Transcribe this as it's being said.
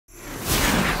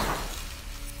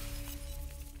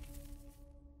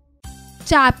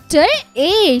Chapter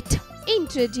 8.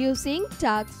 Introducing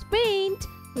Tux Paint.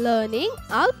 Learning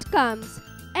Outcomes.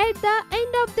 At the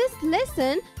end of this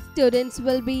lesson, students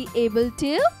will be able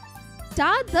to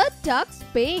start the Tux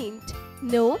Paint,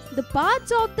 know the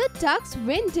parts of the Tux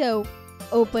window,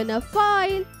 open a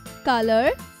file,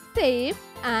 color, save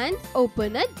and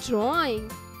open a drawing.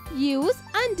 Use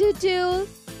undo tool.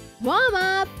 Warm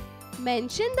up.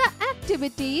 Mention the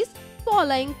activities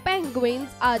following penguins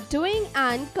are doing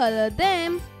and color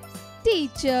them.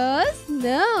 Teacher's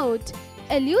note.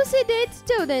 Elucidate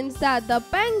students that the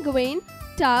penguin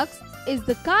Tux is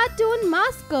the cartoon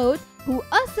mascot who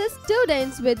assists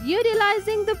students with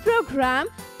utilizing the program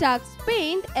Tux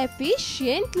Paint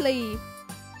efficiently.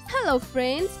 Hello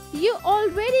friends, you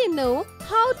already know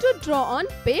how to draw on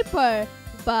paper,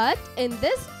 but in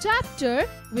this chapter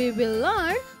we will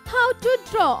learn how to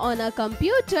draw on a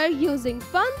computer using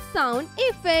fun sound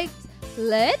effects.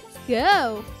 Let's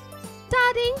go!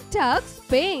 Starting Tux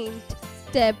Paint.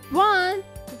 Step 1.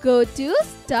 Go to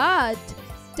Start.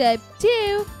 Step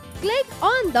 2. Click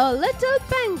on the little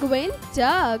penguin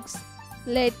Tux.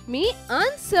 Let me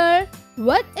answer.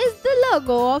 What is the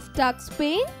logo of Tux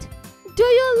Paint? Do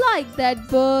you like that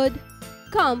bird?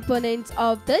 Components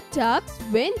of the Tux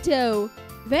window.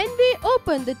 When we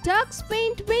open the Tux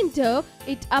Paint window,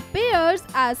 it appears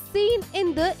as seen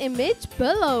in the image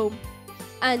below.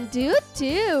 Undo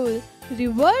tool.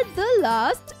 Revert the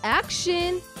last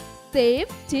action. Save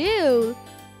tool.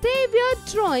 Save your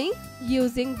drawing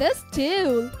using this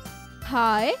tool.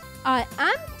 Hi, I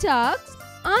am Tux.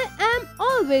 I am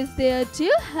always there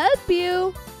to help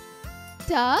you.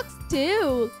 Tux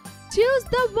tool. Choose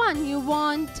the one you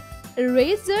want.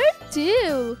 Eraser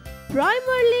tool.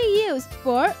 Primarily used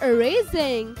for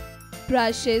erasing.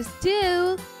 Brushes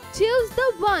tool. Choose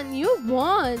the one you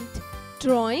want.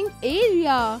 Drawing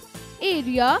area.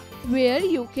 Area where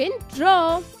you can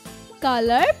draw.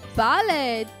 Color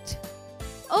palette.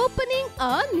 Opening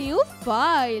a new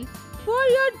file. For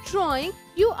your drawing,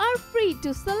 you are free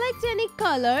to select any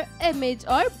color, image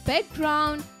or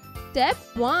background. Step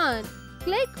 1.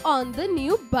 Click on the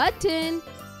new button.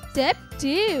 Step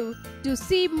 2. To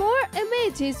see more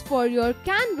images for your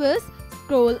canvas,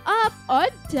 scroll up or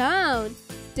down.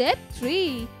 Step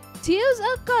 3. Choose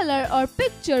a color or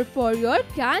picture for your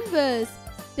canvas.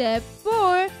 Step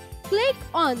 4. Click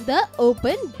on the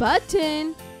Open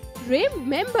button.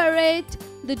 Remember it,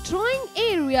 the drawing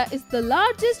area is the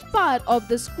largest part of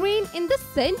the screen in the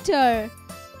center.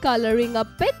 Coloring a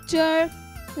picture.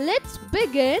 Let's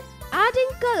begin adding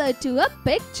color to a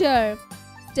picture.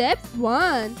 Step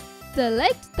 1.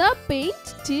 Select the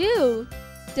paint tool.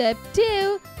 Step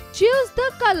 2. Choose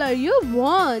the color you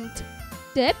want.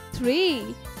 Step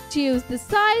 3. Choose the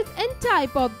size and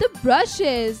type of the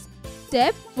brushes.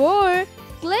 Step 4.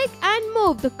 Click and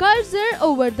move the cursor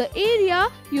over the area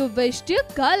you wish to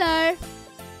color.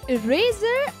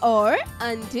 Eraser or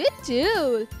undo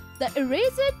tool. The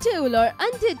eraser tool or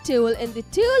undo tool in the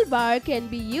toolbar can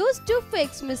be used to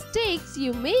fix mistakes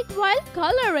you make while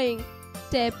coloring.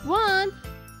 Step 1.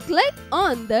 Click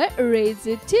on the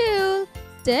eraser tool.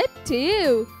 Step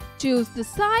 2. Choose the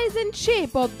size and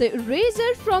shape of the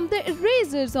eraser from the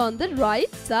erasers on the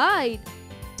right side.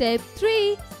 Step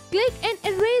 3. Click and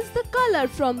erase the color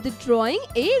from the drawing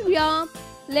area.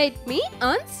 Let me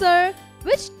answer.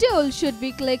 Which tool should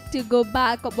we click to go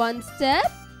back one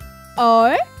step?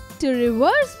 Or to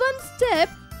reverse one step,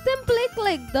 simply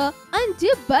click the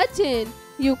undo button.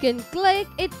 You can click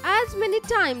it as many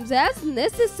times as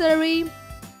necessary.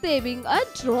 Saving a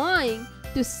drawing.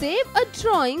 To save a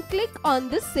drawing, click on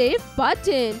the Save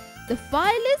button. The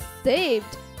file is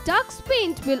saved. Tux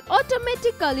Paint will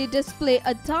automatically display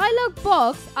a dialog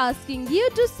box asking you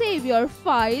to save your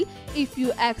file if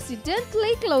you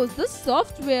accidentally close the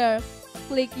software.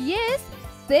 Click Yes,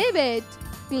 save it.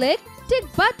 Click Tick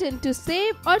button to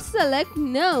save or select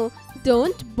No,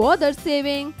 don't bother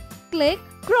saving. Click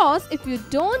Cross if you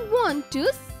don't want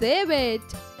to save it.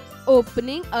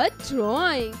 Opening a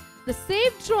drawing. The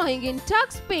saved drawing in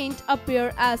Tux Paint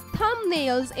appear as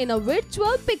thumbnails in a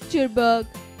virtual picture book.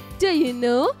 Do you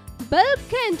know, Bill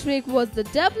Kendrick was the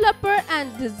developer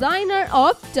and designer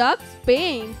of Tux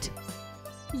Paint.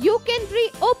 You can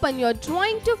reopen your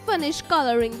drawing to finish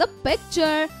coloring the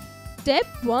picture. Step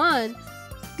 1.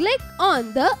 Click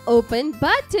on the Open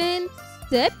button.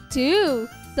 Step 2.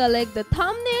 Select the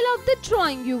thumbnail of the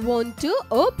drawing you want to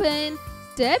open.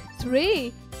 Step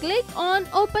 3. Click on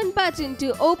Open button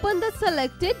to open the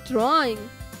selected drawing.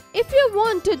 If you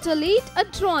want to delete a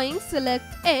drawing, select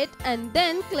it and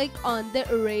then click on the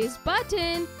Erase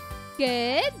button.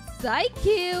 Kids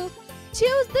IQ.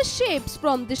 Choose the shapes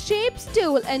from the Shapes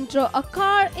tool and draw a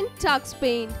car in Tux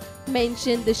Paint.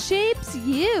 Mention the shapes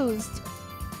used.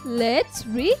 Let's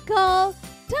recall.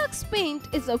 Tux Paint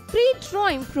is a free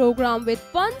drawing program with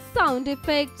fun sound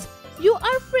effects. You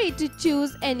are free to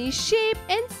choose any shape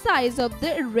and size of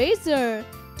the eraser.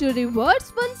 To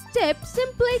reverse one step,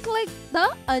 simply click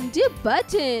the Undo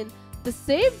button. The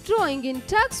saved drawing in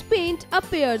Tux Paint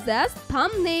appears as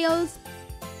thumbnails.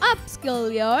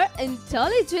 Upskill your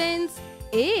intelligence.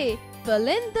 A. Fill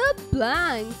in the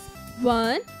blanks.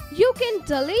 1. You can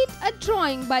delete a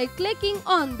drawing by clicking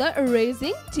on the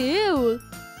erasing tool.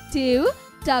 2.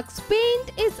 Tux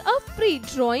Paint is a free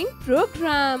drawing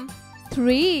program.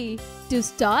 3. To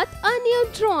start a new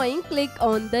drawing, click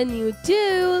on the New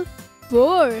tool.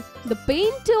 4. The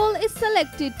Paint tool is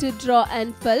selected to draw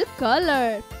and fill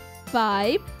color.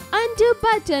 5. Undo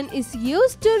button is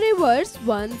used to reverse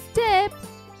one step.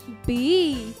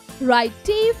 B. Write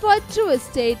T for true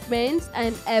statements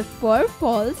and F for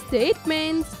false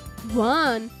statements.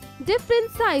 1.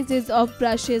 Different sizes of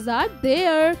brushes are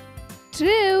there.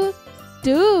 True.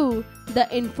 2. The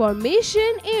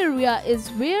information area is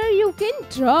where you can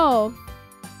draw.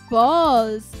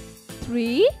 False.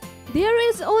 3. There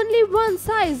is only one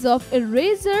size of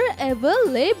eraser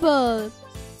available.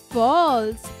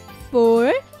 False.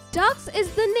 4. Tux is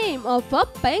the name of a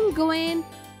penguin.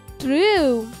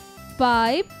 True.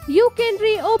 5. You can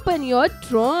reopen your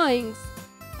drawings.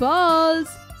 False.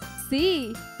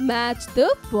 C. Match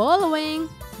the following.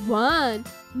 1.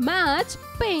 Match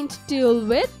Paint tool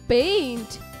with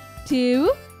Paint.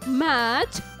 2.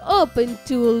 Match Open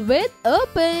tool with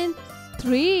Open.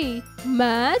 3.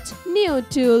 Match New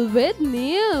tool with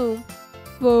New.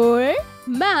 4.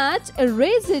 Match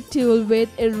Eraser tool with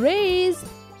Erase.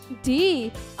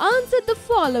 D. Answer the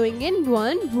following in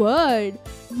one word.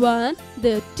 1.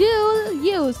 The tool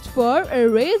used for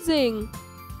erasing.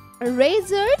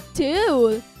 Eraser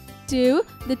tool. 2.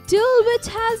 The tool which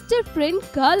has different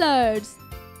colors.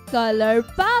 Color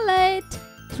palette.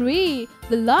 3.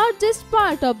 The largest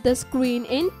part of the screen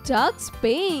in Tux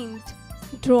Paint.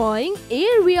 Drawing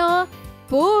area.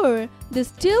 4.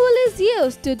 This tool is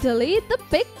used to delete the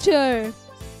picture.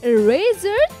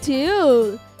 Eraser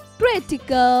tool.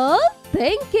 Critical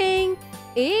thinking.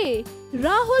 A.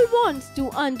 Rahul wants to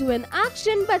undo an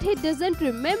action but he doesn't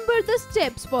remember the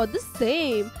steps for the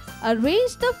same.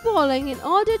 Arrange the following in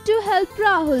order to help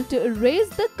Rahul to erase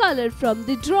the color from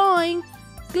the drawing.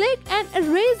 Click and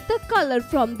erase the color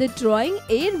from the drawing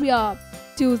area.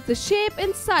 Choose the shape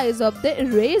and size of the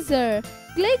eraser.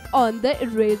 Click on the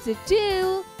eraser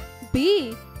tool.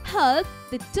 B. Help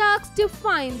the Tux to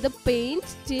find the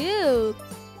Paint tool.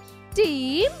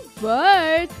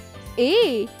 Teamwork.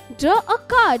 A. Draw a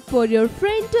card for your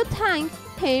friend to thank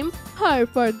him/her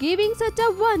for giving such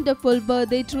a wonderful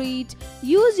birthday treat.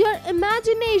 Use your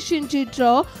imagination to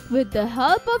draw with the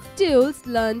help of tools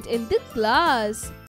learned in the class.